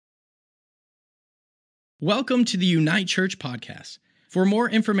Welcome to the Unite Church podcast. For more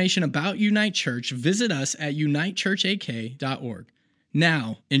information about Unite Church, visit us at unitechurchak.org.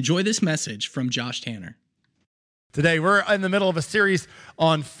 Now, enjoy this message from Josh Tanner. Today, we're in the middle of a series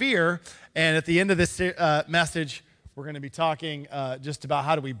on fear, and at the end of this message, we're going to be talking just about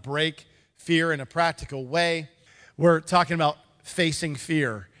how do we break fear in a practical way. We're talking about facing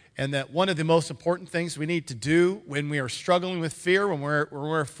fear, and that one of the most important things we need to do when we are struggling with fear, when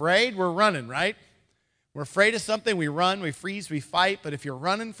we're afraid, we're running, right? We're afraid of something, we run, we freeze, we fight, but if you're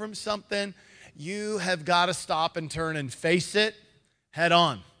running from something, you have got to stop and turn and face it head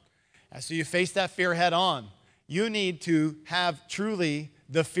on. And so you face that fear head on. You need to have truly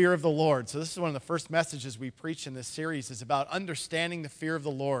the fear of the Lord. So this is one of the first messages we preach in this series is about understanding the fear of the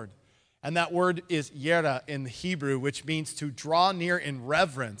Lord. And that word is yera in Hebrew, which means to draw near in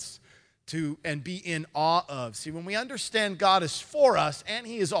reverence, and be in awe of. See, when we understand God is for us and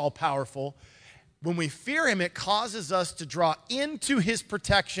He is all-powerful, when we fear Him, it causes us to draw into His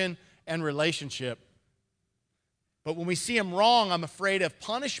protection and relationship. But when we see Him wrong, I'm afraid of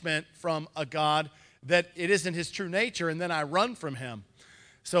punishment from a God that it isn't His true nature, and then I run from Him.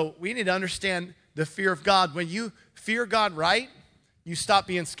 So we need to understand the fear of God. When you fear God right, you stop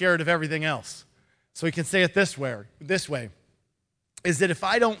being scared of everything else. So we can say it this way, is that if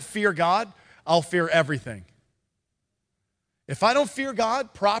I don't fear God, I'll fear everything. If I don't fear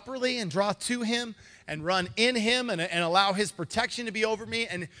God properly and draw to Him and run in Him and allow His protection to be over me,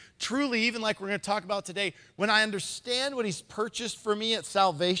 and truly, even like we're going to talk about today, when I understand what He's purchased for me at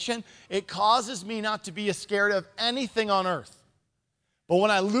salvation, it causes me not to be scared of anything on earth. But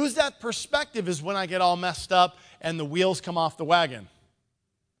when I lose that perspective is when I get all messed up and the wheels come off the wagon.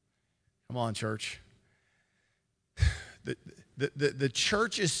 Come on, church. The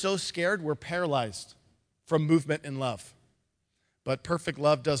church is so scared we're paralyzed from movement in love. But perfect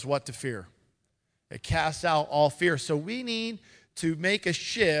love does what to fear? It casts out all fear. So we need to make a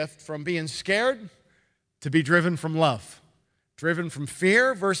shift from being scared to be driven from love. Driven from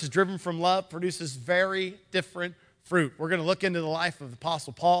fear versus driven from love produces very different fruit. We're going to look into the life of the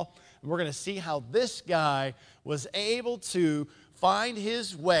Apostle Paul, and we're going to see how this guy was able to find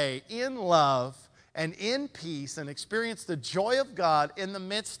his way in love and in peace and experience the joy of God in the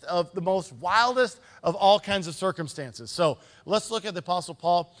midst of the most wildest of all kinds of circumstances. So let's look at the Apostle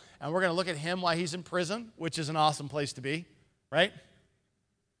Paul, and we're going to look at him while he's in prison, which is an awesome place to be, right?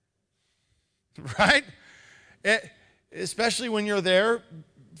 Right? Especially when you're there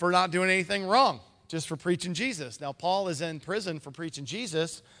for not doing anything wrong, just for preaching Jesus. Now, Paul is in prison for preaching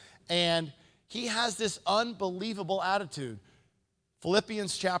Jesus, and he has this unbelievable attitude.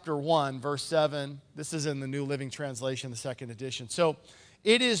 Philippians chapter 1, verse 7, this is in the New Living Translation, the second edition. So,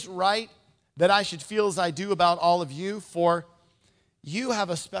 it is right that I should feel as I do about all of you, for you have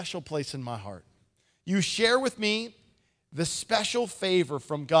a special place in my heart. You share with me the special favor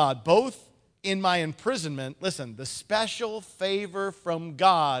from God, both in my imprisonment. Listen, the special favor from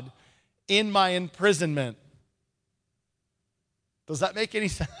God in my imprisonment. Does that make any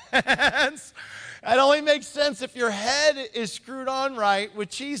sense? It only makes sense if your head is screwed on right with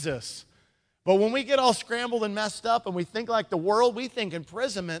Jesus. But when we get all scrambled and messed up and we think like the world, we think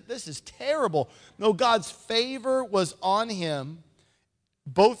imprisonment, this is terrible. No, God's favor was on him,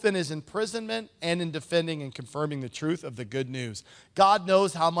 both in his imprisonment and in defending and confirming the truth of the good news. God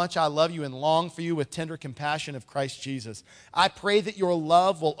knows how much I love you and long for you with tender compassion of Christ Jesus. I pray that your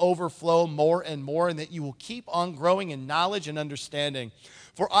love will overflow more and more, and that you will keep on growing in knowledge and understanding.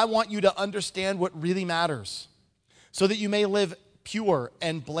 For I want you to understand what really matters, so that you may live pure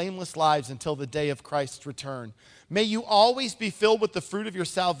and blameless lives until the day of Christ's return. May you always be filled with the fruit of your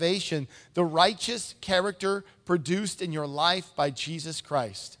salvation, the righteous character produced in your life by Jesus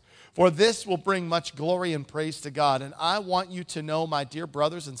Christ. For this will bring much glory and praise to God. And I want you to know, my dear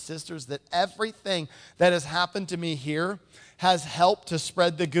brothers and sisters, that everything that has happened to me here has helped to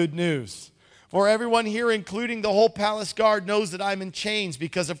spread the good news. For everyone here, including the whole palace guard, knows that I'm in chains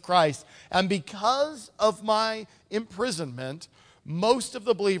because of Christ. And because of my imprisonment, most of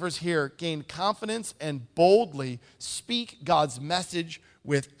the believers here gain confidence and boldly speak God's message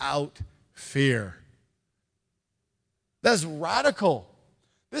without fear. That's radical.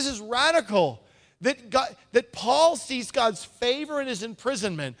 This is radical. That Paul sees God's favor in his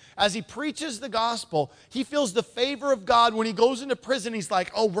imprisonment. As he preaches the gospel, he feels the favor of God. When he goes into prison, he's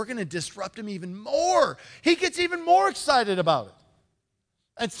like, oh, we're going to disrupt him even more. He gets even more excited about it.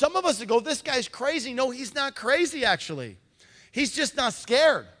 And some of us go, this guy's crazy. No, he's not crazy, actually. He's just not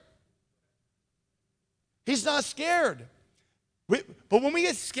scared. He's not scared. But when we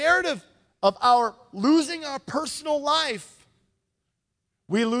get scared of our losing our personal life,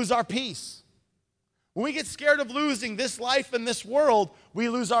 we lose our peace. When we get scared of losing this life and this world, we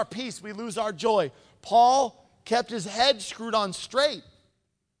lose our peace, we lose our joy. Paul kept his head screwed on straight,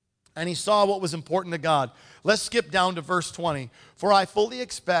 and he saw what was important to God. Let's skip down to verse 20. For I fully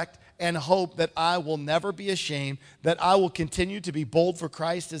expect and hope that I will never be ashamed, that I will continue to be bold for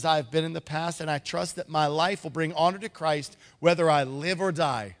Christ as I have been in the past, and I trust that my life will bring honor to Christ whether I live or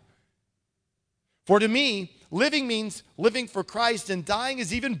die. For to me, living means living for Christ, and dying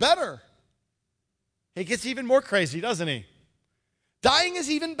is even better. It gets even more crazy, doesn't he? Dying is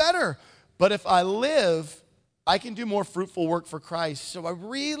even better. But if I live, I can do more fruitful work for Christ. So I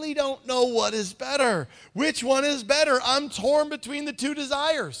really don't know what is better. Which one is better? I'm torn between the two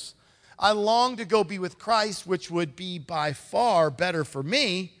desires. I long to go be with Christ, which would be by far better for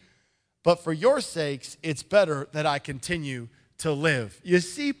me. But for your sakes, it's better that I continue to live. You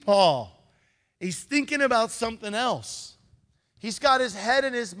see, Paul, he's thinking about something else. He's got his head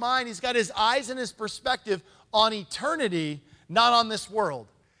and his mind, he's got his eyes and his perspective on eternity, not on this world.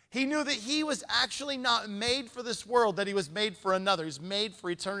 He knew that he was actually not made for this world, that he was made for another. He's made for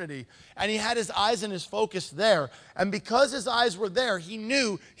eternity. And he had his eyes and his focus there. And because his eyes were there, he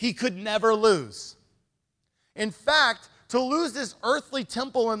knew he could never lose. In fact, to lose this earthly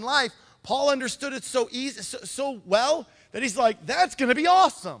temple in life, Paul understood it so easy, so well, that he's like, that's going to be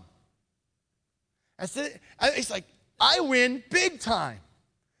awesome. He's like, I win big time.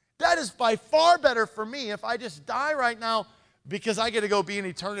 That is by far better for me if I just die right now, because I get to go be in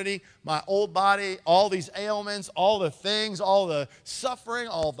eternity. My old body, all these ailments, all the things, all the suffering,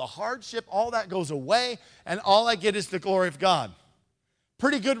 all the hardship, all that goes away, and all I get is the glory of God.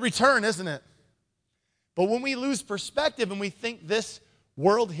 Pretty good return, isn't it? But when we lose perspective and we think this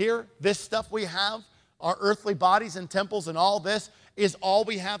world here, this stuff we have, our earthly bodies and temples and all this is all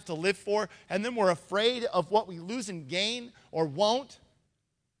we have to live for, and then we're afraid of what we lose and gain or won't,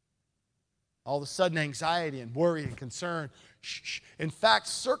 all of a sudden anxiety and worry and concern. In fact,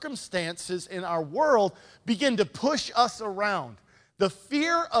 circumstances in our world begin to push us around. The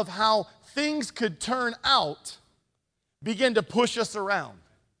fear of how things could turn out begin to push us around.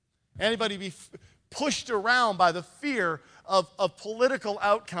 Anybody be pushed around by the fear of political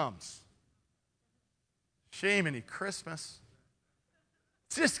outcomes? Shame-any Christmas.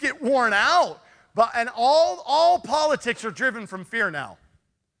 Just get worn out. And all politics are driven from fear now.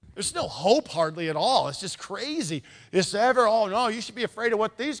 There's no hope hardly at all. It's just crazy. It's ever, oh no, you should be afraid of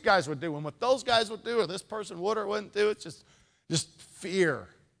what these guys would do and what those guys would do or this person would or wouldn't do. It's just fear.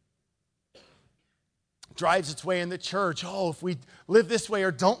 Drives its way in the church. Oh, if we live this way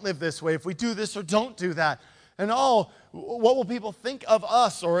or don't live this way, if we do this or don't do that. And oh, what will people think of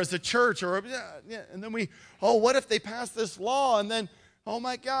us or as a church? Or and then what if they pass this law? And then, oh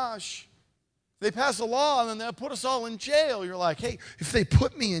my gosh. They pass a law and then they'll put us all in jail. You're like, hey, if they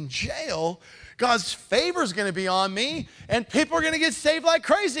put me in jail, God's favor is going to be on me and people are going to get saved like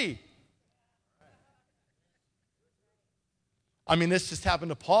crazy. I mean, this just happened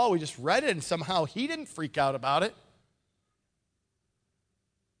to Paul. We just read it and somehow he didn't freak out about it.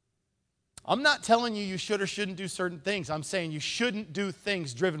 I'm not telling you should or shouldn't do certain things. I'm saying you shouldn't do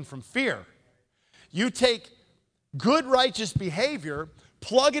things driven from fear. You take good, righteous behavior,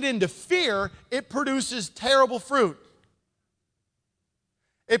 plug it into fear, it produces terrible fruit.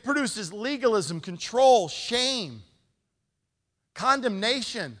 It produces legalism, control, shame,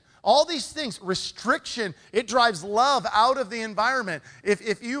 condemnation, all these things, restriction. It drives love out of the environment.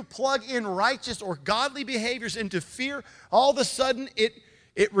 If you plug in righteous or godly behaviors into fear, all of a sudden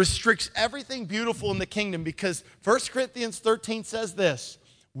it restricts everything beautiful in the kingdom, because 1 Corinthians 13 says this,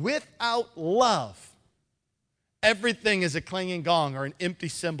 without love, everything is a clanging gong or an empty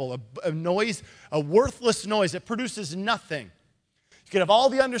cymbal, a noise, a worthless noise. It produces nothing. You can have all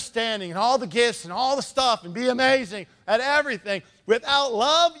the understanding and all the gifts and all the stuff and be amazing at everything. Without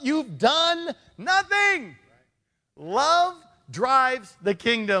love, you've done nothing. Love drives the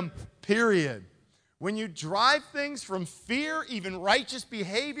kingdom, period. When you drive things from fear, even righteous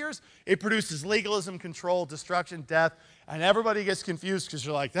behaviors, it produces legalism, control, destruction, death, and everybody gets confused because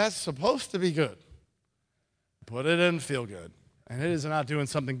you're like, that's supposed to be good. But it didn't feel good. And it is not doing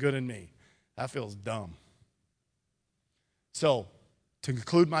something good in me. That feels dumb. So, to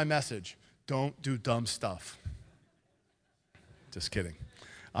conclude my message, don't do dumb stuff. Just kidding.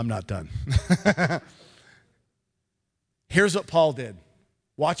 I'm not done. Here's what Paul did.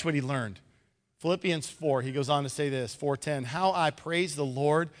 Watch what he learned. Philippians 4, he goes on to say this, 4:10, how I praise the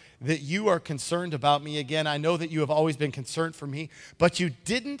Lord that you are concerned about me again. I know that you have always been concerned for me, but you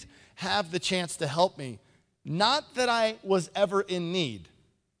didn't have the chance to help me. Not that I was ever in need.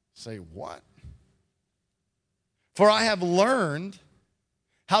 Say, what? For I have learned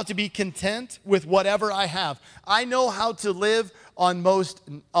how to be content with whatever I have. I know how to live on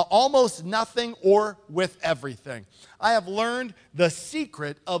almost nothing or with everything. I have learned the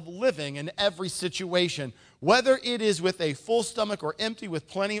secret of living in every situation, whether it is with a full stomach or empty, with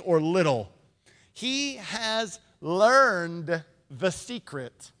plenty or little. He has learned the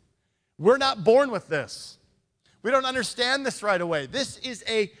secret. We're not born with this. We don't understand this right away. This is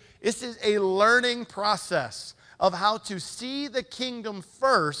a learning process of how to see the kingdom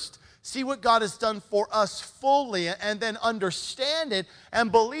first, see what God has done for us fully, and then understand it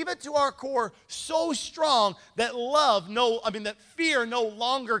and believe it to our core so strong that that fear no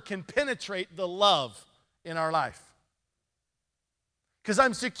longer can penetrate the love in our life. Because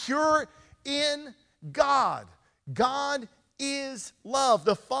I'm secure in God. God is love.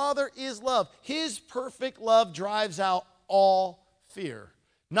 The Father is love. His perfect love drives out all fear.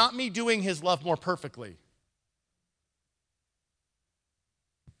 Not me doing his love more perfectly.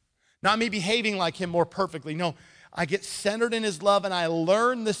 Not me behaving like him more perfectly. No, I get centered in his love and I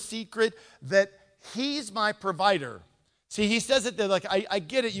learn the secret that he's my provider. See, he says it there like, I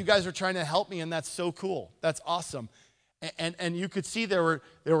get it. You guys are trying to help me and that's so cool. That's awesome. And you could see there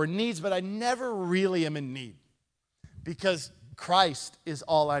were needs, but I never really am in need because Christ is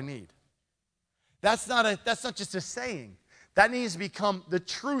all I need. That's not just a saying. That needs to become the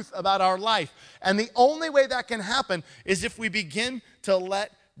truth about our life. And the only way that can happen is if we begin to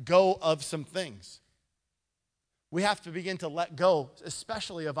let go of some things. We have to begin to let go,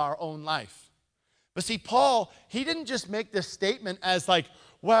 especially of our own life. But see, Paul, he didn't just make this statement as like,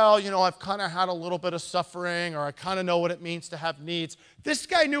 well, I've kind of had a little bit of suffering, or I kind of know what it means to have needs. This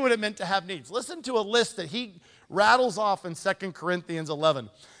guy knew what it meant to have needs. Listen to a list that he rattles off in 2 Corinthians 11.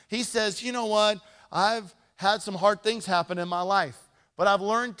 He says, you know what? I've had some hard things happen in my life, but I've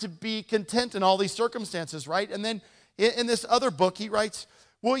learned to be content in all these circumstances, right? And then in this other book, he writes,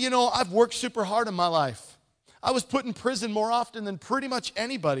 well, I've worked super hard in my life. I was put in prison more often than pretty much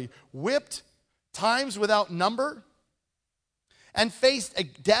anybody, whipped times without number, and faced a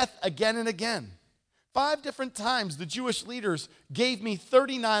death again and again. 5 different times the Jewish leaders gave me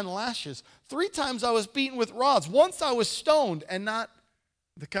 39 lashes. 3 times I was beaten with rods. Once I was stoned, and not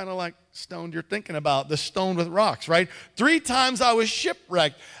the kind of like stoned you're thinking about, the stoned with rocks, right? 3 times I was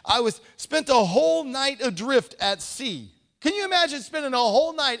shipwrecked. I spent a whole night adrift at sea. Can you imagine spending a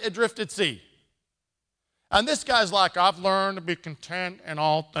whole night adrift at sea? And this guy's like, I've learned to be content in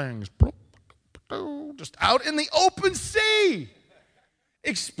all things. Just out in the open sea,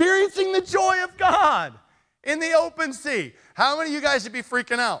 experiencing the joy of God in the open sea. How many of you guys would be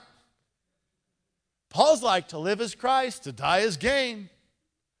freaking out? Paul's like, to live is Christ, to die is gain.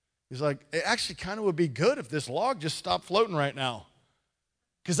 He's like, it actually kind of would be good if this log just stopped floating right now,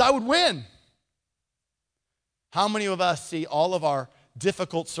 because I would win. How many of us see all of our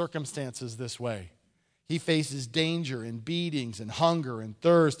difficult circumstances this way? He faces danger and beatings and hunger and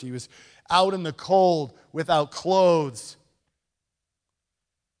thirst. He was out in the cold without clothes.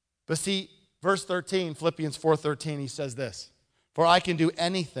 But see, verse 13, Philippians 4:13, he says this, for I can do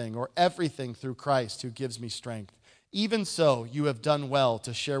anything or everything through Christ who gives me strength. Even so, you have done well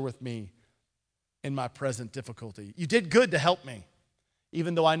to share with me in my present difficulty. You did good to help me,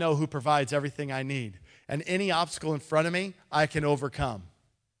 even though I know who provides everything I need. And any obstacle in front of me, I can overcome.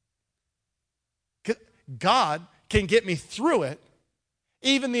 God can get me through it,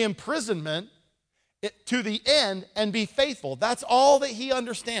 even the imprisonment, to the end, and be faithful. That's all that he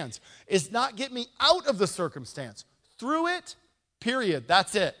understands, is not get me out of the circumstance. Through it, period.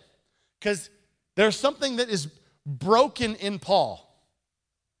 That's it. Because there's something that is broken in Paul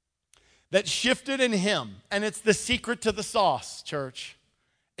that shifted in him, and it's the secret to the sauce, church.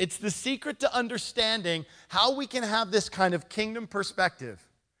 It's the secret to understanding how we can have this kind of kingdom perspective.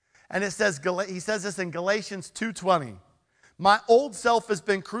 And he says this in Galatians 2:20. My old self has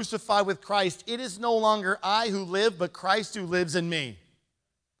been crucified with Christ. It is no longer I who live, but Christ who lives in me.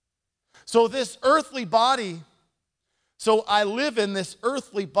 So this earthly body, so I live in this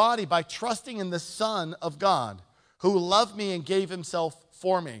earthly body by trusting in the Son of God, who loved me and gave himself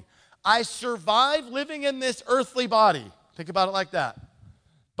for me. I survive living in this earthly body. Think about it like that.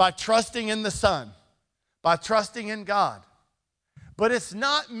 By trusting in the Son, by trusting in God. But it's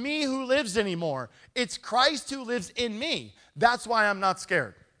not me who lives anymore. It's Christ who lives in me. That's why I'm not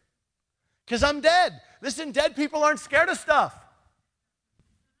scared. Because I'm dead. Listen, dead people aren't scared of stuff.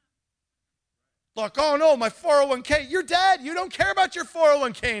 Like, oh no, my 401k. You're dead. You don't care about your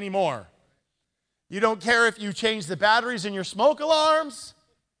 401k anymore. You don't care if you change the batteries in your smoke alarms.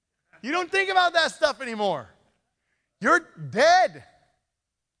 You don't think about that stuff anymore. You're dead.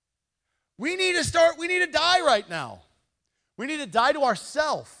 We need to die right now. We need to die to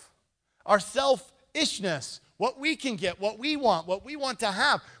our selfishness, what we can get, what we want to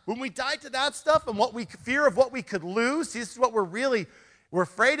have. When we die to that stuff and what we fear of what we could lose, see, this is what we're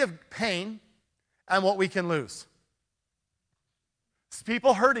afraid of pain and what we can lose. It's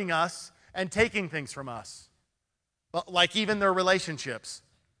people hurting us and taking things from us, like even their relationships.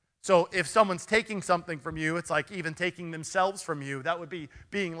 So if someone's taking something from you, it's like even taking themselves from you. That would be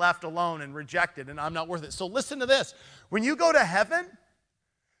being left alone and rejected, and I'm not worth it. So listen to this. When you go to heaven,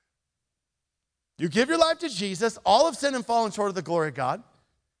 you give your life to Jesus. All have sinned and fallen short of the glory of God.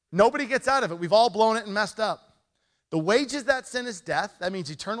 Nobody gets out of it. We've all blown it and messed up. The wages of that sin is death. That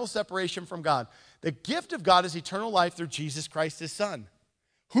means eternal separation from God. The gift of God is eternal life through Jesus Christ, his Son.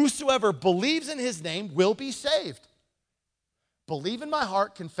 Whosoever believes in his name will be saved. Believe in my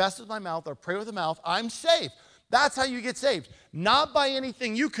heart, confess with my mouth, or pray with the mouth, I'm saved. That's how you get saved. Not by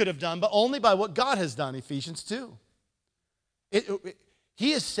anything you could have done, but only by what God has done, Ephesians 2.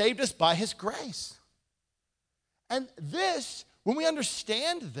 He has saved us by his grace. And this, when we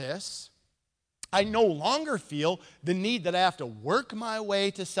understand this, I no longer feel the need that I have to work my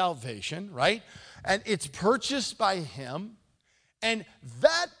way to salvation, right? And it's purchased by him. And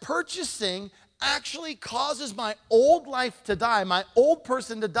that purchasing actually causes my old life to die, my old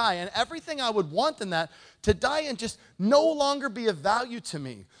person to die, and everything I would want in that to die and just no longer be of value to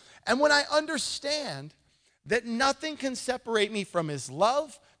me. And when I understand that nothing can separate me from his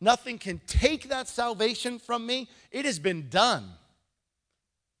love, nothing can take that salvation from me, it has been done.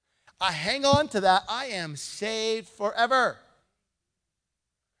 I hang on to that. I am saved forever.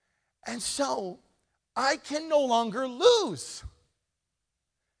 And so I can no longer lose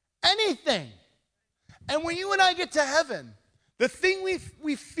anything. And when you and I get to heaven, the thing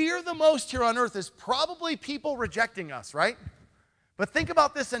we fear the most here on earth is probably people rejecting us, right? But think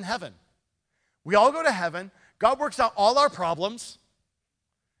about this in heaven. We all go to heaven. God works out all our problems.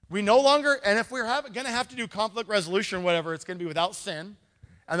 We no longer, and if we're going to have to do conflict resolution or whatever, it's going to be without sin,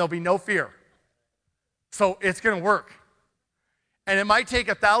 and there'll be no fear. So it's going to work. And it might take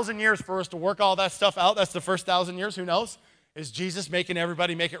 1,000 years for us to work all that stuff out. That's the first 1,000 years. Who knows? Is Jesus making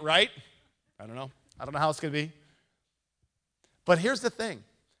everybody make it right? I don't know. I don't know how it's going to be. But here's the thing,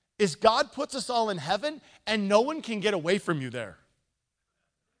 is God puts us all in heaven, and no one can get away from you there.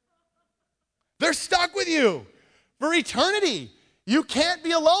 They're stuck with you for eternity. You can't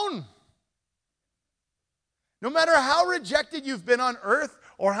be alone. No matter how rejected you've been on earth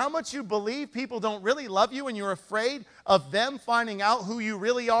or how much you believe people don't really love you and you're afraid of them finding out who you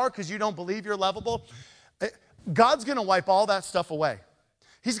really are because you don't believe you're lovable, God's going to wipe all that stuff away.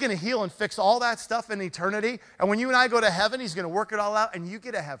 He's going to heal and fix all that stuff in eternity. And when you and I go to heaven, he's going to work it all out, and you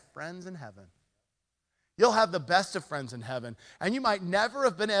get to have friends in heaven. You'll have the best of friends in heaven. And you might never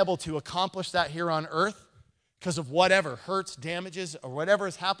have been able to accomplish that here on earth because of whatever hurts, damages, or whatever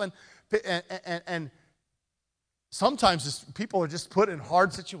has happened. And sometimes people are just put in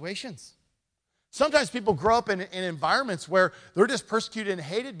hard situations. Sometimes people grow up in environments where they're just persecuted and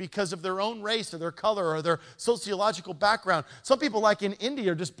hated because of their own race or their color or their sociological background. Some people, like in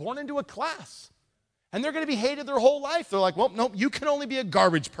India, are just born into a class. And they're going to be hated their whole life. They're like, well, no, you can only be a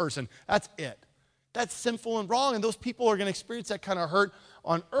garbage person. That's it. That's sinful and wrong. And those people are going to experience that kind of hurt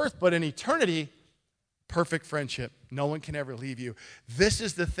on earth. But in eternity, perfect friendship. No one can ever leave you. This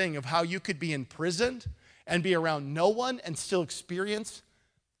is the thing of how you could be imprisoned and be around no one and still experience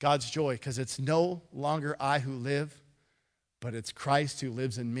God's joy, because it's no longer I who live, but it's Christ who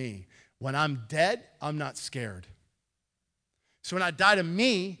lives in me. When I'm dead, I'm not scared. So when I die to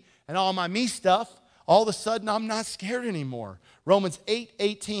me and all my me stuff, all of a sudden I'm not scared anymore. Romans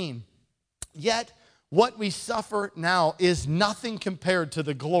 8:18. Yet what we suffer now is nothing compared to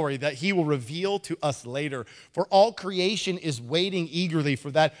the glory that he will reveal to us later. For all creation is waiting eagerly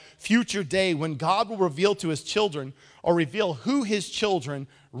for that future day when God will reveal to his children, or reveal who his children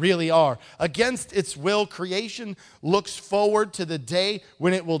really are. Against its will, creation looks forward to the day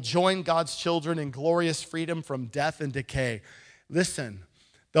when it will join God's children in glorious freedom from death and decay. Listen,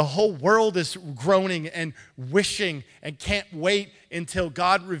 the whole world is groaning and wishing and can't wait until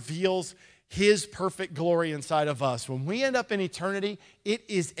God reveals his perfect glory inside of us. When we end up in eternity, it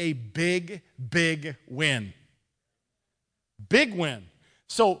is a big, big win. Big win.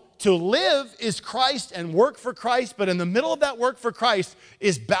 So to live is Christ and work for Christ, but in the middle of that work for Christ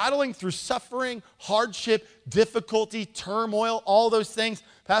is battling through suffering, hardship, difficulty, turmoil, all those things.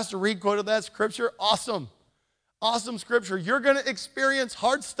 Pastor Reed quoted that scripture. Awesome. Awesome scripture. You're going to experience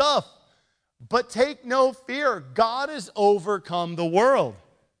hard stuff, but take no fear. God has overcome the world.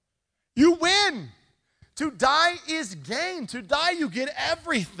 You win. To die is gain. To die, you get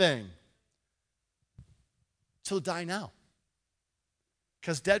everything. So die now.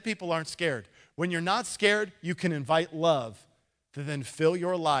 because dead people aren't scared. When you're not scared, you can invite love to then fill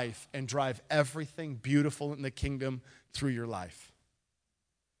your life and drive everything beautiful in the kingdom through your life.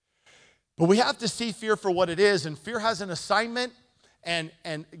 But we have to see fear for what it is, and fear has an assignment, and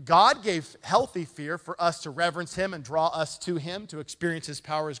God gave healthy fear for us to reverence him and draw us to him, to experience his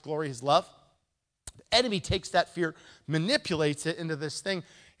power, his glory, his love. The enemy takes that fear, manipulates it into this thing.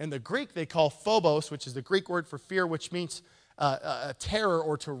 In the Greek, they call phobos, which is the Greek word for fear, which means a terror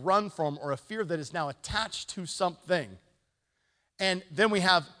or to run from, or a fear that is now attached to something. And then we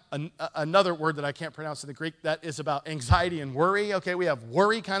have another word that I can't pronounce in the Greek that is about anxiety and worry. Okay, we have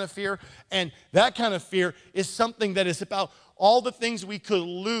worry kind of fear, and that kind of fear is something that is about all the things we could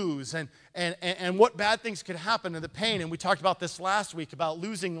lose and what bad things could happen and the pain. And we talked about this last week about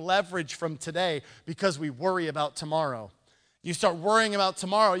losing leverage from today because we worry about tomorrow. You start worrying about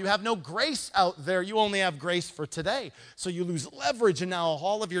tomorrow, you have no grace out there. You only have grace for today. So you lose leverage, and now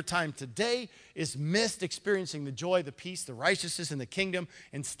all of your time today is missed experiencing the joy, the peace, the righteousness, and the kingdom.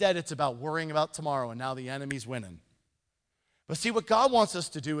 Instead, it's about worrying about tomorrow, and now the enemy's winning. But see, what God wants us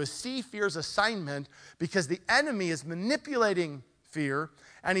to do is see fear's assignment, because the enemy is manipulating fear,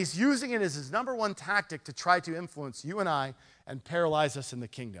 and he's using it as his number one tactic to try to influence you and I and paralyze us in the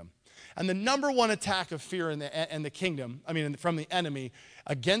kingdom. And the number one attack of fear in the kingdom, from the enemy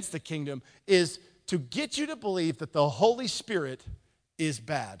against the kingdom, is to get you to believe that the Holy Spirit is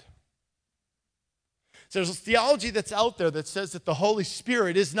bad. So there's a theology that's out there that says that the Holy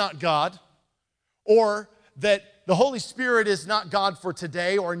Spirit is not God, or that the Holy Spirit is not God for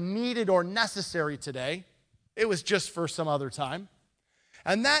today, or needed or necessary today. It was just for some other time.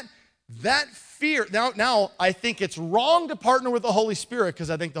 And that fear, now I think it's wrong to partner with the Holy Spirit because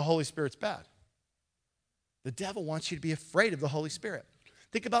I think the Holy Spirit's bad. The devil wants you to be afraid of the Holy Spirit.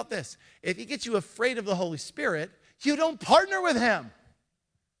 Think about this. If he gets you afraid of the Holy Spirit, you don't partner with him.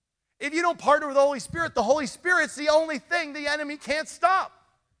 If you don't partner with the Holy Spirit's the only thing the enemy can't stop.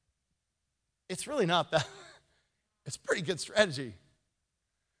 It's really not that. It's a pretty good strategy.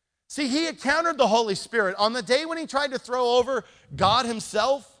 See, he encountered the Holy Spirit. On the day when he tried to throw over God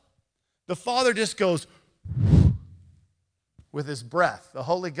himself, the Father just goes with his breath, the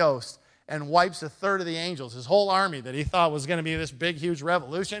Holy Ghost, and wipes a third of the angels, his whole army that he thought was going to be this big, huge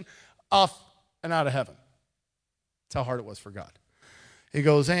revolution, off and out of heaven. That's how hard it was for God. He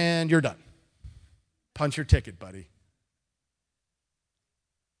goes, and you're done. Punch your ticket, buddy.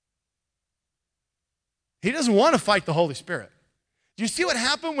 He doesn't want to fight the Holy Spirit. Do you see what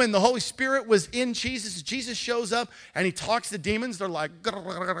happened when the Holy Spirit was in Jesus? Jesus shows up and he talks to demons. They're like,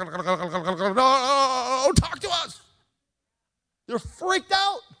 oh, talk to us. They're freaked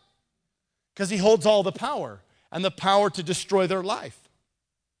out because he holds all the power and the power to destroy their life.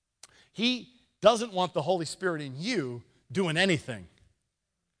 He doesn't want the Holy Spirit in you doing anything.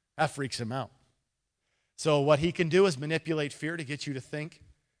 That freaks him out. So what he can do is manipulate fear to get you to think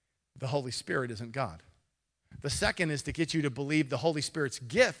the Holy Spirit isn't God. The second is to get you to believe the Holy Spirit's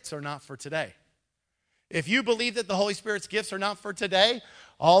gifts are not for today. If you believe that the Holy Spirit's gifts are not for today,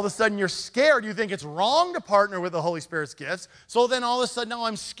 all of a sudden you're scared. You think it's wrong to partner with the Holy Spirit's gifts. So then all of a sudden, now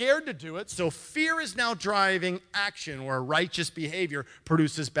I'm scared to do it. So fear is now driving action where righteous behavior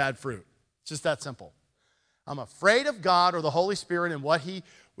produces bad fruit. It's just that simple. I'm afraid of God or the Holy Spirit and what he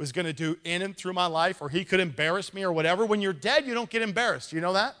was going to do in and through my life, or he could embarrass me or whatever. When you're dead, you don't get embarrassed. You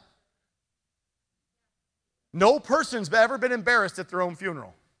know that? No person's ever been embarrassed at their own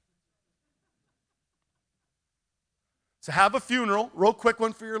funeral. So have a funeral, real quick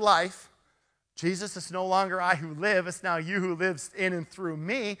one for your life. Jesus, it's no longer I who live, it's now you who lives in and through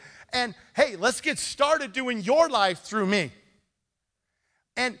me. And hey, let's get started doing your life through me.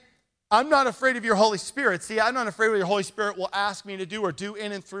 And I'm not afraid of your Holy Spirit. See, I'm not afraid of what your Holy Spirit will ask me to do or do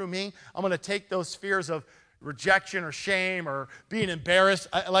in and through me. I'm going to take those fears of rejection or shame or being embarrassed,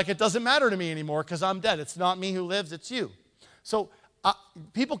 like it doesn't matter to me anymore because I'm dead. It's not me who lives, it's you. So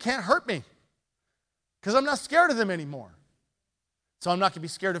people can't hurt me because I'm not scared of them anymore. So I'm not going to be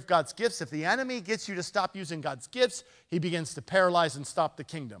scared of God's gifts. If the enemy gets you to stop using God's gifts, he begins to paralyze and stop the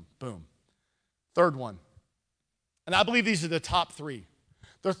kingdom. Boom. Third one. And I believe these are the top three.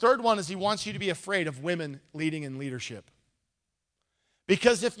 The third one is he wants you to be afraid of women leading in leadership.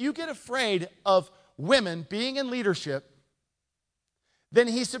 Because if you get afraid of women being in leadership, then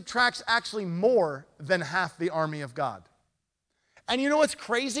he subtracts actually more than half the army of God. And you know what's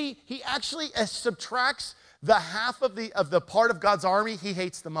crazy? He actually subtracts the half of the part of God's army he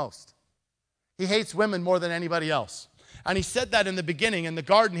hates the most. He hates women more than anybody else. And he said that in the beginning, in the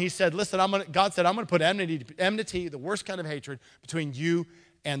garden. He said, listen, God said, I'm going to put enmity, the worst kind of hatred, between you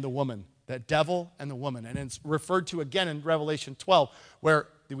and the woman that devil and the woman. And it's referred to again in Revelation 12, where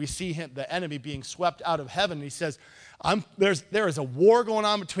we see him, the enemy, being swept out of heaven. And he says, there is a war going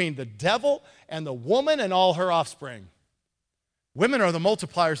on between the devil and the woman and all her offspring. Women are the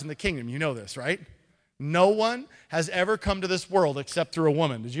multipliers in the kingdom. You know this, right? No one has ever come to this world except through a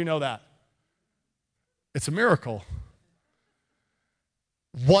woman. Did you know that? It's a miracle.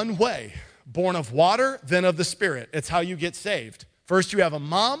 One way, born of water, then of the Spirit. It's how you get saved. First you have a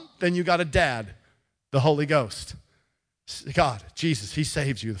mom, then you got a dad, the Holy Ghost. God, Jesus, he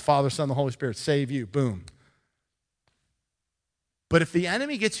saves you. The Father, Son, the Holy Spirit save you. Boom. But if the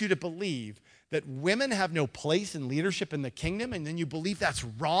enemy gets you to believe that women have no place in leadership in the kingdom, and then you believe that's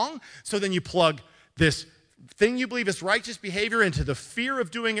wrong, so then you plug this thing you believe is righteous behavior into the fear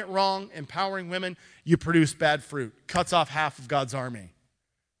of doing it wrong, empowering women, you produce bad fruit. Cuts off half of God's army.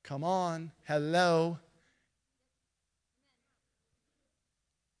 Come on, hello.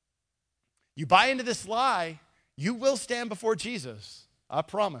 You buy into this lie, you will stand before Jesus, I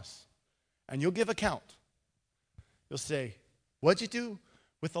promise, and you'll give account. You'll say, what'd you do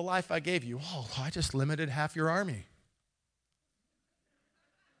with the life I gave you? Oh, I just limited half your army.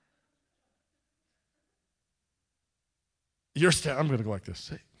 I'm going to go like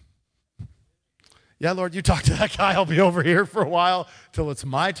this. Yeah, Lord, you talk to that guy. I'll be over here for a while till it's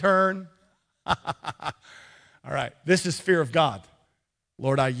my turn. All right, this is fear of God.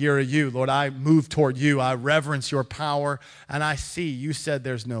 Lord, I hear you. Lord, I move toward you. I reverence your power. And I see you said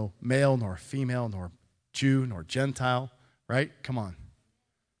there's no male nor female nor Jew nor Gentile, right? Come on.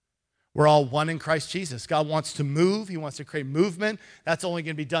 We're all one in Christ Jesus. God wants to move. He wants to create movement. That's only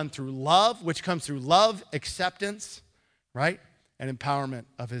going to be done through love, which comes through love, acceptance, right? And empowerment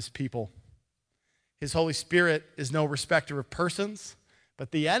of his people. His Holy Spirit is no respecter of persons,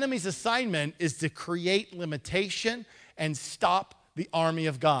 but the enemy's assignment is to create limitation and stop the army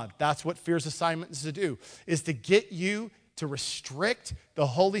of God. That's what fear's assignment is to do, is to get you to restrict the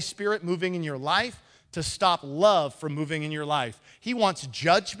Holy Spirit moving in your life, to stop love from moving in your life. He wants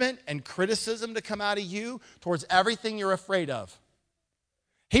judgment and criticism to come out of you towards everything you're afraid of.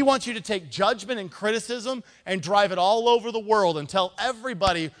 He wants you to take judgment and criticism and drive it all over the world and tell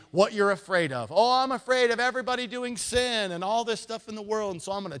everybody what you're afraid of. Oh, I'm afraid of everybody doing sin and all this stuff in the world, and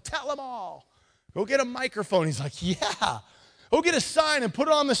so I'm going to tell them all. Go get a microphone. He's like, yeah. Go get a sign and put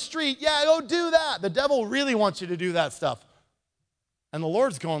it on the street. Yeah, go do that. The devil really wants you to do that stuff. And the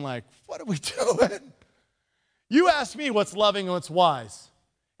Lord's going like, what are we doing? You ask me what's loving and what's wise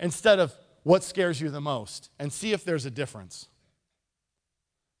instead of what scares you the most, and see if there's a difference.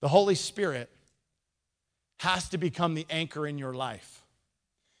 The Holy Spirit has to become the anchor in your life.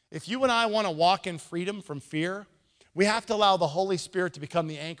 If you and I want to walk in freedom from fear, we have to allow the Holy Spirit to become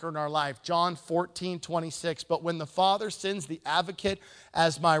the anchor in our life. John 14:26, but when the Father sends the advocate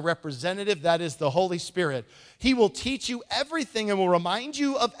as my representative, that is the Holy Spirit, he will teach you everything and will remind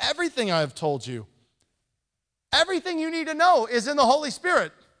you of everything I have told you. Everything you need to know is in the Holy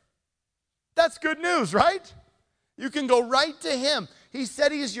Spirit. That's good news, right? You can go right to him. He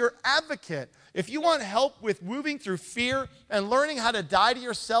said he is your advocate. If you want help with moving through fear and learning how to die to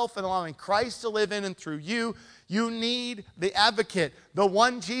yourself and allowing Christ to live in and through you, you need the advocate, the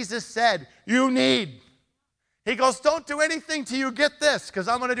one Jesus said you need. He goes, don't do anything till you get this, because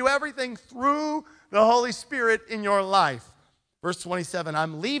I'm going to do everything through the Holy Spirit in your life. Verse 27,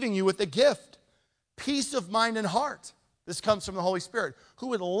 I'm leaving you with a gift, peace of mind and heart. This comes from the Holy Spirit. Who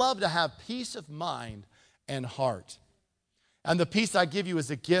would love to have peace of mind and heart? And the peace I give you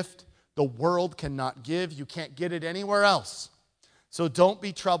is a gift the world cannot give. You can't get it anywhere else. So don't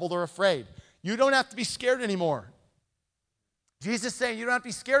be troubled or afraid. You don't have to be scared anymore. Jesus is saying you don't have to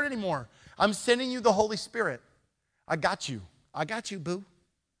be scared anymore. I'm sending you the Holy Spirit. I got you. I got you, boo.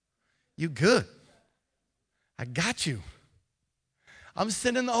 You good. I got you. I'm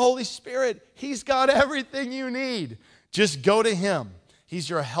sending the Holy Spirit. He's got everything you need. Just go to him. He's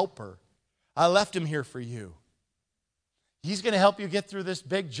your helper. I left him here for you. He's going to help you get through this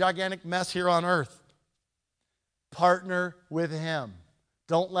big, gigantic mess here on earth. Partner with him.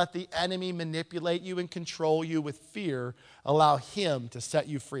 Don't let the enemy manipulate you and control you with fear. Allow him to set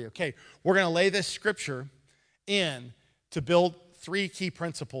you free. Okay, we're going to lay this scripture in to build three key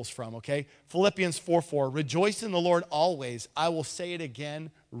principles from, okay? Philippians 4:4, rejoice in the Lord always. I will say it again,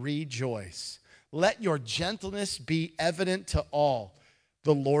 rejoice. Let your gentleness be evident to all.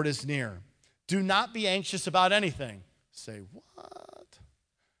 The Lord is near. Do not be anxious about anything. Say, what?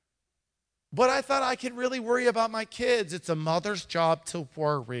 But I thought I could really worry about my kids. It's a mother's job to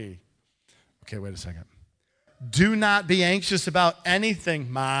worry. Okay, wait a second. Do not be anxious about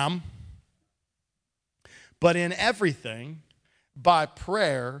anything, Mom. But in everything, by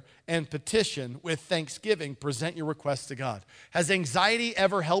prayer and petition with thanksgiving, present your requests to God. Has anxiety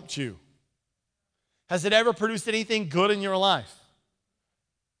ever helped you? Has it ever produced anything good in your life?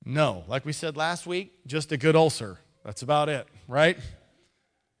 No. Like we said last week, just a good ulcer. That's about it, right?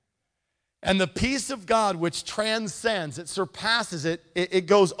 And the peace of God, which transcends, it surpasses it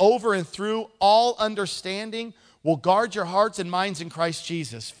goes over and through all understanding, will guard your hearts and minds in Christ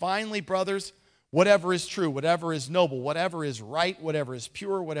Jesus. Finally, brothers, whatever is true, whatever is noble, whatever is right, whatever is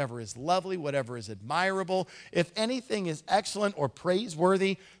pure, whatever is lovely, whatever is admirable, if anything is excellent or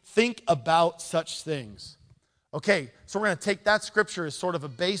praiseworthy, think about such things. Okay, so we're going to take that scripture as sort of a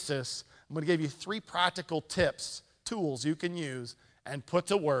basis. I'm going to give you 3 practical tips, tools you can use and put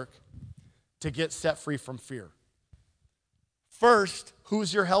to work to get set free from fear. First,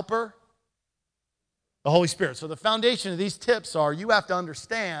 who's your helper? The Holy Spirit. So the foundation of these tips are you have to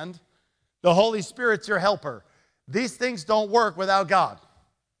understand the Holy Spirit's your helper. These things don't work without God.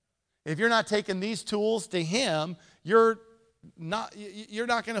 If you're not taking these tools to Him, you're not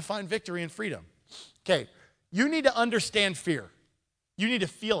going to find victory and freedom. Okay, you need to understand fear. You need to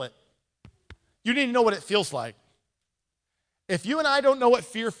feel it. You need to know what it feels like. If you and I don't know what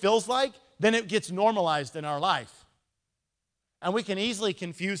fear feels like, then it gets normalized in our life. And we can easily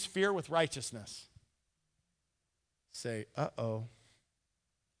confuse fear with righteousness. Say, uh-oh.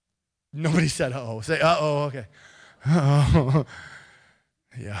 Nobody said uh-oh. Say, uh-oh, okay. Uh-oh.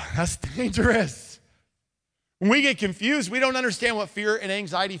 Yeah, that's dangerous. When we get confused, we don't understand what fear and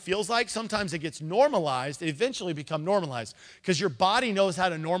anxiety feels like. Sometimes it gets normalized. It eventually becomes normalized because your body knows how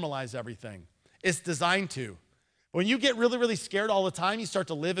to normalize everything. It's designed to. When you get really, really scared all the time, you start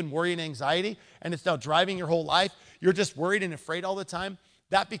to live in worry and anxiety, and it's now driving your whole life. You're just worried and afraid all the time.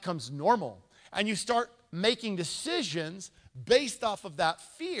 That becomes normal. And you start making decisions based off of that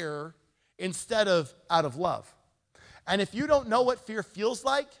fear instead of out of love. And if you don't know what fear feels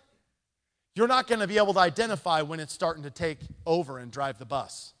like, you're not going to be able to identify when it's starting to take over and drive the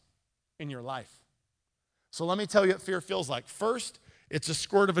bus in your life. So let me tell you what fear feels like. First, it's a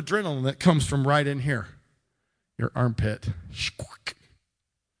squirt of adrenaline that comes from right in here, your armpit. It's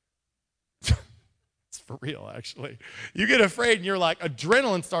for real, actually. You get afraid and you're like,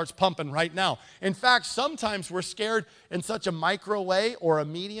 adrenaline starts pumping right now. In fact, sometimes we're scared in such a micro way or a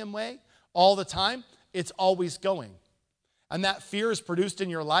medium way all the time, it's always going. And that fear is produced in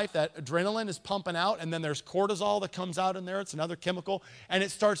your life, that adrenaline is pumping out, and then there's cortisol that comes out in there, it's another chemical, and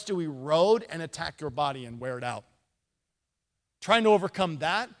it starts to erode and attack your body and wear it out. Trying to overcome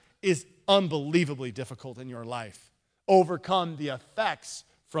that is unbelievably difficult in your life. Overcome the effects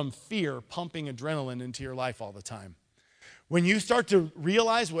from fear pumping adrenaline into your life all the time. When you start to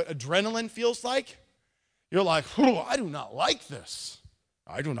realize what adrenaline feels like, you're like, oh, I do not like this.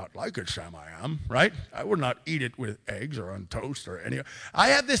 I do not like it, Sam, I am, right? I would not eat it with eggs or on toast or any. I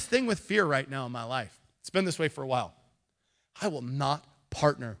have this thing with fear right now in my life. It's been this way for a while. I will not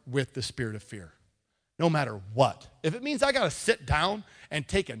partner with the spirit of fear, no matter what. If it means I got to sit down and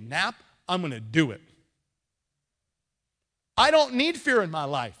take a nap, I'm going to do it. I don't need fear in my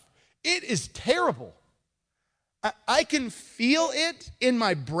life. It is terrible. I can feel it in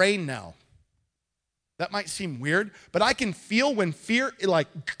my brain now. That might seem weird, but I can feel when fear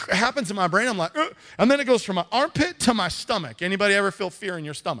happens in my brain, I'm like, ugh, and then it goes from my armpit to my stomach. Anybody ever feel fear in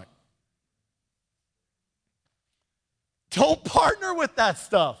your stomach? Don't partner with that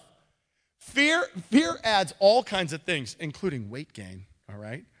stuff. Fear adds all kinds of things, including weight gain, all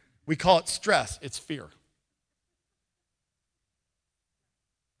right? We call it stress. It's fear.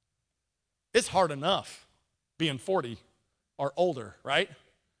 It's hard enough being 40 or older, right?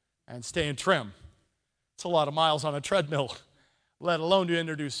 And staying trim. It's a lot of miles on a treadmill, let alone to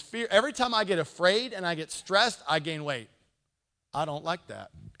introduce fear. Every time I get afraid and I get stressed, I gain weight. I don't like that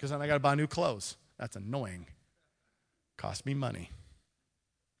because then I got to buy new clothes. That's annoying. Cost me money.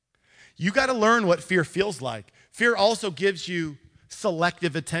 You got to learn what fear feels like. Fear also gives you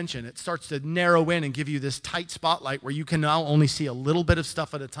selective attention. It starts to narrow in and give you this tight spotlight where you can now only see a little bit of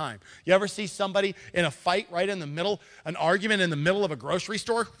stuff at a time. You ever see somebody in a fight right in the middle, an argument in the middle of a grocery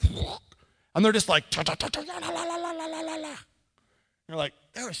store? And they're just like, you're like,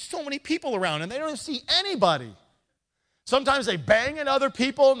 there are so many people around and they don't even see anybody. Sometimes they bang at other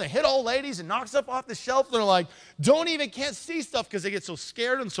people and they hit old ladies and knock stuff off the shelf. And they're like, can't see stuff because they get so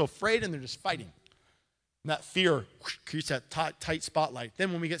scared and so afraid and they're just fighting. And that fear creates that tight spotlight.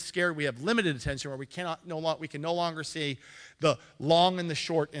 Then when we get scared, we have limited attention where we can no longer see the long and the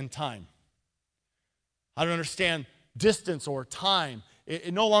short in time. I don't understand distance or time.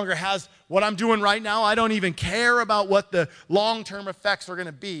 It no longer has what I'm doing right now. I don't even care about what the long-term effects are going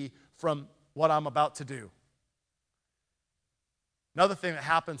to be from what I'm about to do. Another thing that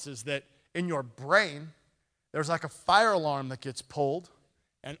happens is that in your brain, there's like a fire alarm that gets pulled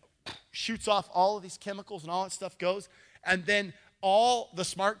and shoots off all of these chemicals and all that stuff goes. And then all the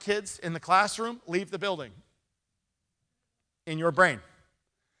smart kids in the classroom leave the building in your brain.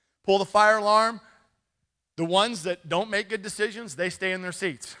 Pull the fire alarm. The ones that don't make good decisions, they stay in their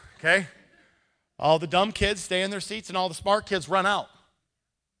seats, okay? All the dumb kids stay in their seats and all the smart kids run out.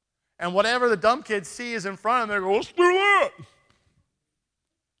 And whatever the dumb kids see is in front of them, they go, let's do it.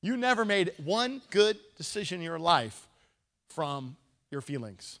 You never made one good decision in your life from your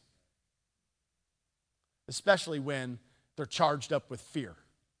feelings, especially when they're charged up with fear.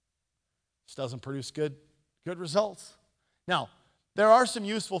 This doesn't produce good results. Now, there are some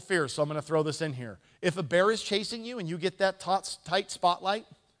useful fears, so I'm going to throw this in here. If a bear is chasing you and you get that tight spotlight,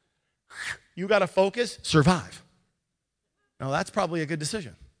 you got to focus, survive. Now, that's probably a good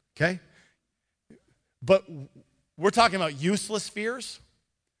decision, okay? But we're talking about useless fears.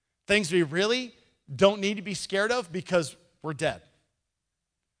 Things we really don't need to be scared of because we're dead.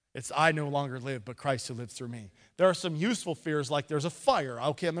 It's I no longer live, but Christ who lives through me. There are some useful fears like there's a fire.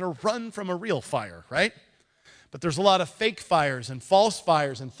 Okay, I'm going to run from a real fire, right? But there's a lot of fake fires and false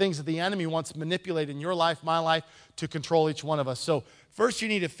fires and things that the enemy wants to manipulate in your life, my life, to control each one of us. So first you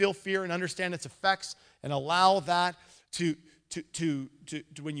need to feel fear and understand its effects and allow that to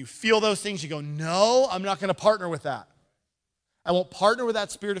when you feel those things, you go, no, I'm not going to partner with that. I won't partner with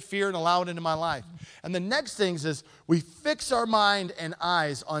that spirit of fear and allow it into my life. And the next things is we fix our mind and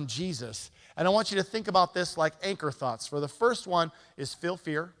eyes on Jesus. And I want you to think about this like anchor thoughts. For the first one is feel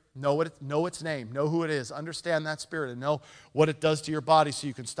fear, know its name, know who it is, understand that spirit, and know what it does to your body so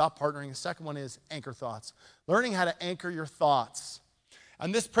you can stop partnering. The second one is anchor thoughts, learning how to anchor your thoughts.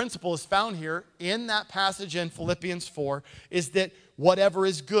 And this principle is found here in that passage in Philippians 4, is that whatever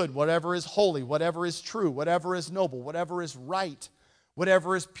is good, whatever is holy, whatever is true, whatever is noble, whatever is right,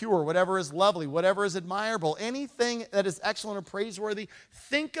 whatever is pure, whatever is lovely, whatever is admirable, anything that is excellent or praiseworthy,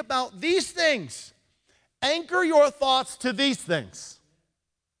 think about these things. Anchor your thoughts to these things.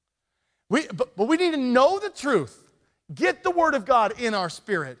 But we need to know the truth. Get the Word of God in our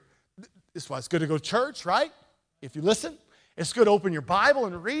spirit. This is why it's good to go to church, right? If you listen. It's good to open your Bible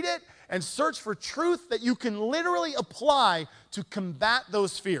and read it and search for truth that you can literally apply to combat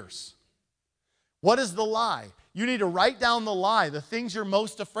those fears. What is the lie? You need to write down the lie, the things you're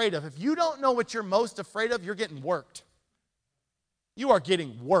most afraid of. If you don't know what you're most afraid of, you're getting worked. You are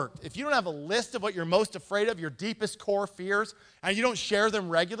getting worked. If you don't have a list of what you're most afraid of, your deepest core fears, and you don't share them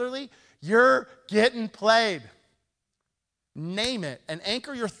regularly, you're getting played. Name it and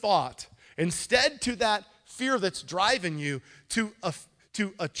anchor your thought instead to that fear that's driving you to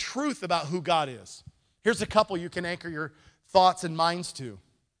a truth about who God is. Here's a couple you can anchor your thoughts and minds to.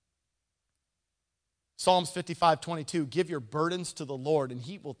 Psalms 55:22, give your burdens to the Lord and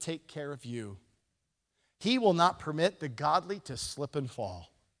He will take care of you. He will not permit the godly to slip and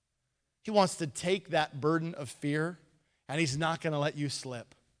fall. He wants to take that burden of fear and He's not going to let you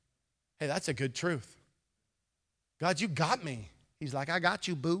slip. Hey, that's a good truth. God, you got me. He's like, I got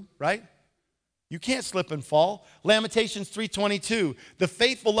you, boo, right? You can't slip and fall. Lamentations 3:22, the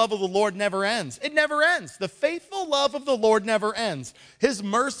faithful love of the Lord never ends. It never ends. The faithful love of the Lord never ends. His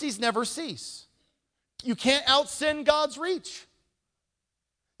mercies never cease. You can't out-sin God's reach.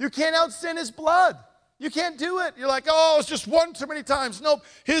 You can't out-sin His blood. You can't do it. You're like, oh, it's just one too many times. Nope.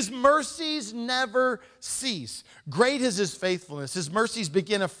 His mercies never cease. Great is His faithfulness. His mercies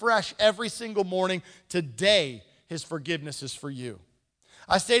begin afresh every single morning. Today, His forgiveness is for you.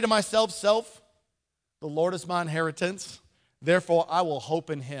 I say to myself, the Lord is my inheritance, therefore I will hope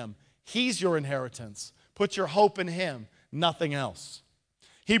in Him. He's your inheritance. Put your hope in Him, nothing else.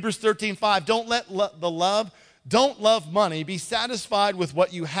 Hebrews 13:5, don't love money. Be satisfied with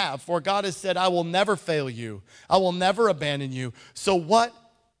what you have, for God has said, I will never fail you. I will never abandon you. So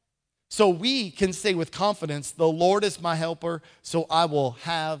we can say with confidence, the Lord is my helper, so I will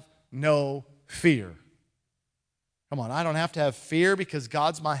have no fear. Come on, I don't have to have fear because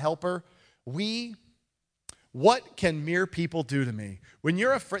God's my helper. What can mere people do to me? When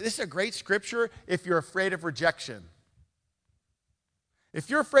you're afraid, this is a great scripture if you're afraid of rejection. If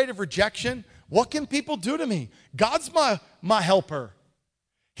you're afraid of rejection, what can people do to me? God's my helper.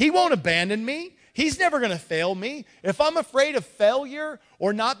 He won't abandon me. He's never going to fail me. If I'm afraid of failure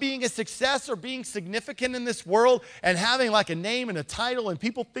or not being a success or being significant in this world and having like a name and a title and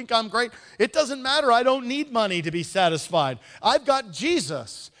people think I'm great, it doesn't matter. I don't need money to be satisfied. I've got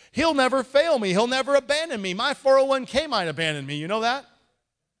Jesus. He'll never fail me. He'll never abandon me. My 401k might abandon me. You know that?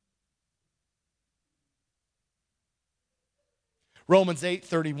 Romans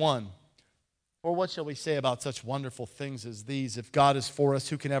 8:31. Or what shall we say about such wonderful things as these? If God is for us,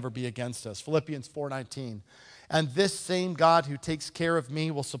 who can ever be against us? Philippians 4:19. And this same God who takes care of me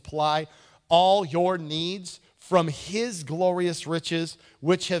will supply all your needs from his glorious riches,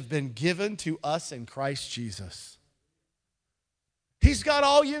 which have been given to us in Christ Jesus. He's got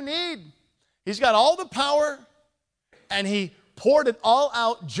all you need. He's got all the power, and he poured it all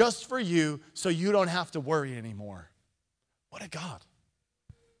out just for you so you don't have to worry anymore. What a God.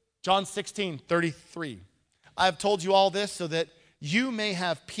 John 16:33. I have told you all this so that you may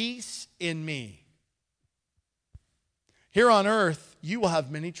have peace in me. Here on earth, you will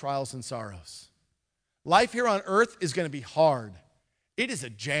have many trials and sorrows. Life here on earth is going to be hard. It is a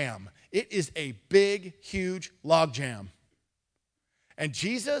jam. It is a big, huge log jam. And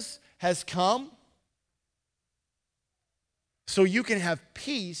Jesus has come so you can have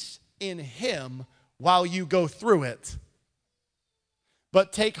peace in him while you go through it.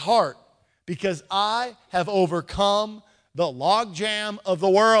 But take heart, because I have overcome the logjam of the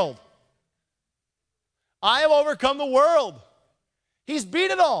world. I have overcome the world. He's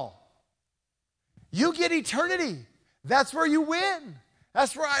beat it all. You get eternity. That's where you win.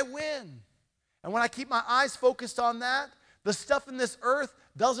 That's where I win. And when I keep my eyes focused on that, the stuff in this earth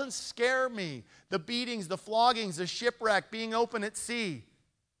doesn't scare me. The beatings, the floggings, the shipwreck, being open at sea.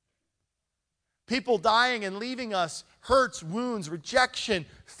 People dying and leaving us, hurts, wounds, rejection,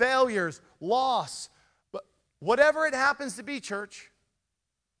 failures, loss. But whatever it happens to be, church,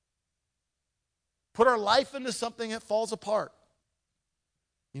 put our life into something that falls apart.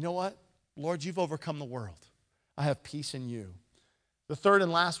 You know what? Lord, you've overcome the world. I have peace in you. The third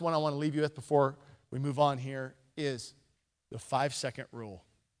and last one I want to leave you with before we move on here is the 5-second rule.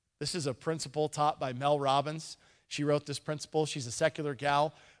 This is a principle taught by Mel Robbins. She wrote this principle. She's a secular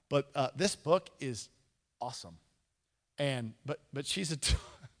gal, but this book is awesome. But she's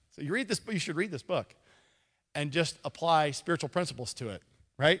so you read this, you should read this book and just apply spiritual principles to it,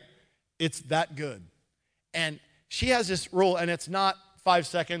 right? It's that good. And she has this rule, and it's not 5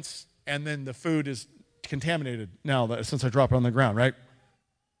 seconds and then the food is contaminated now since I drop it on the ground, right?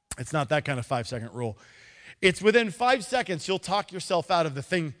 It's not that kind of 5-second rule. It's within 5 seconds, you'll talk yourself out of the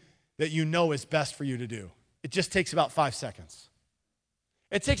thing that you know is best for you to do. It just takes about 5 seconds.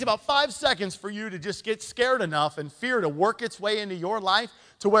 It takes about 5 seconds for you to just get scared enough and fear to work its way into your life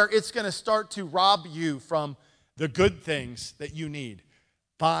to where it's going to start to rob you from the good things that you need.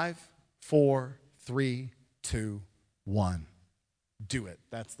 5, 4, 3, 2, 1. Do it.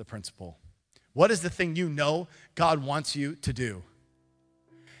 That's the principle. What is the thing you know God wants you to do?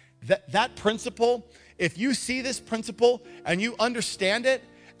 That principle, if you see this principle and you understand it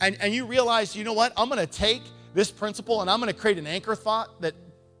and you realize, you know what, I'm going to take this principle and I'm going to create an anchor thought that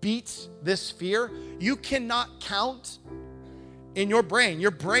beats this fear, you cannot count in your brain. Your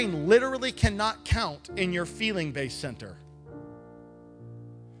brain literally cannot count in your feeling-based center.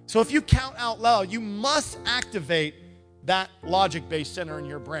 So if you count out loud, you must activate that logic-based center in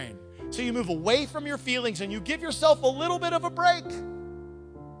your brain. So you move away from your feelings and you give yourself a little bit of a break.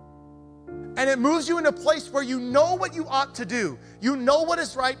 And it moves you into a place where you know what you ought to do. You know what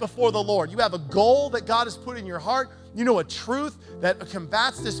is right before the Lord. You have a goal that God has put in your heart. You know a truth that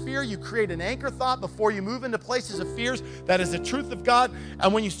combats this fear. You create an anchor thought before you move into places of fears. That is the truth of God.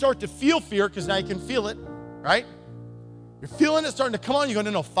 And when you start to feel fear, because now you can feel it, right? You're feeling it starting to come on. You're going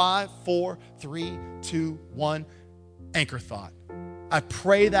to know 5, 4, 3, 2, 1. Anchor thought. I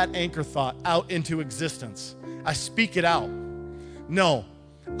pray that anchor thought out into existence. I speak it out. No,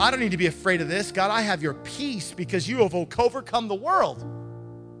 I don't need to be afraid of this. God, I have your peace because you have overcome the world.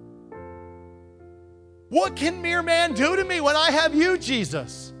 What can mere man do to me when I have you,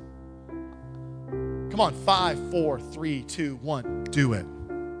 Jesus? Come on, 5, 4, 3, 2, 1. Do it.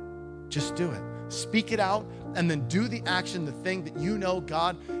 Just do it. Speak it out and then do the action, the thing that you know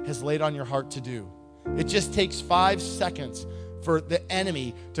God has laid on your heart to do. It just takes 5 seconds for the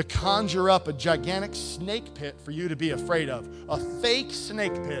enemy to conjure up a gigantic snake pit for you to be afraid of. A fake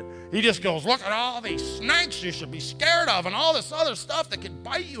snake pit. He just goes, look at all these snakes you should be scared of and all this other stuff that can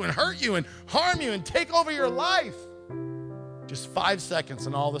bite you and hurt you and harm you and take over your life. Just 5 seconds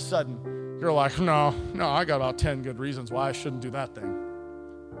and all of a sudden you're like, no, I got about 10 good reasons why I shouldn't do that thing.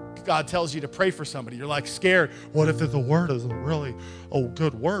 God tells you to pray for somebody. You're like scared. What if the word isn't really a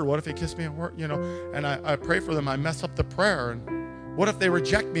good word? What if he kissed me at work? And I pray for them. I mess up the prayer. And what if they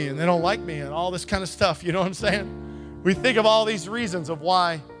reject me and they don't like me and all this kind of stuff? You know what I'm saying? We think of all these reasons of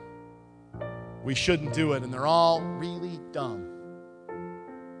why we shouldn't do it. And they're all really dumb.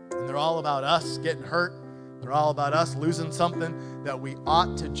 And they're all about us getting hurt. They're all about us losing something that we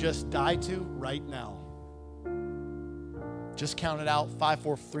ought to just die to right now. Just count it out, 5,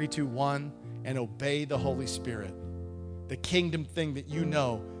 4, 3, 2, 1. and obey the Holy Spirit, the kingdom thing that you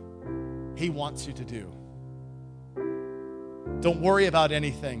know He wants you to do. Don't worry about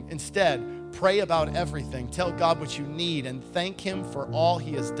anything. Instead, pray about everything. Tell God what you need and thank Him for all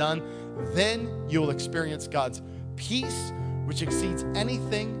He has done. Then you will experience God's peace, which exceeds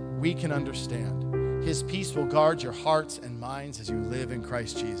anything we can understand. His peace will guard your hearts and minds as you live in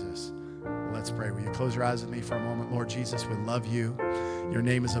Christ Jesus. Let's pray. Will you close your eyes with me for a moment? Lord Jesus, we love you. Your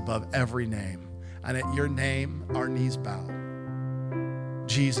name is above every name. And at your name, our knees bow.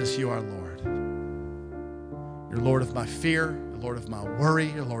 Jesus, you are Lord. You're Lord of my fear. You're Lord of my worry.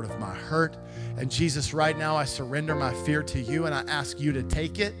 You're Lord of my hurt. And Jesus, right now, I surrender my fear to you, and I ask you to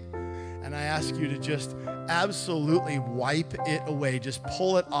take it. And I ask you to just absolutely wipe it away. Just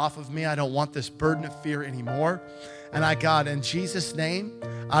pull it off of me. I don't want this burden of fear anymore. And God, in Jesus' name,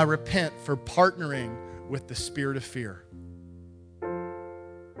 I repent for partnering with the spirit of fear.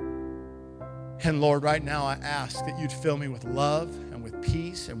 And Lord, right now I ask that you'd fill me with love and with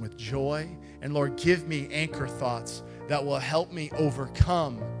peace and with joy. And Lord, give me anchor thoughts that will help me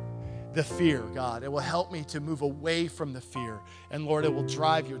overcome the fear, God. It will help me to move away from the fear. And Lord, it will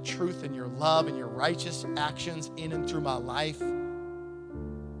drive your truth and your love and your righteous actions in and through my life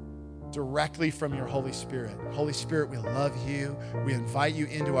directly from your Holy Spirit. Holy Spirit, we love you. We invite you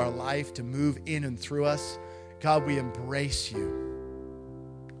into our life to move in and through us. God, we embrace you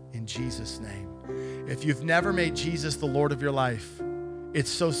in Jesus' name. If you've never made Jesus the Lord of your life, it's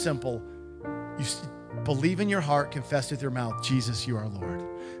so simple. You believe in your heart, confess with your mouth, Jesus, you are Lord.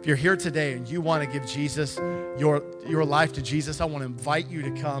 If you're here today and you want to give Jesus, your life to Jesus, I want to invite you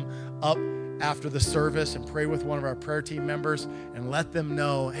to come up after the service and pray with one of our prayer team members and let them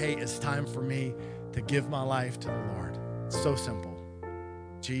know, hey, it's time for me to give my life to the Lord. It's so simple.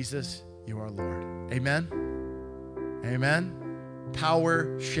 Jesus, you are Lord. Amen? Amen?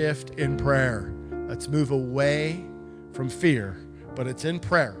 Power shift in prayer. Let's move away from fear, but it's in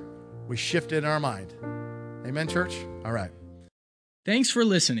prayer. We shift it in our mind. Amen, church? All right. Thanks for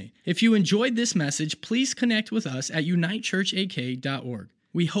listening. If you enjoyed this message, please connect with us at unitechurchak.org.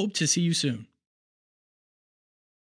 We hope to see you soon.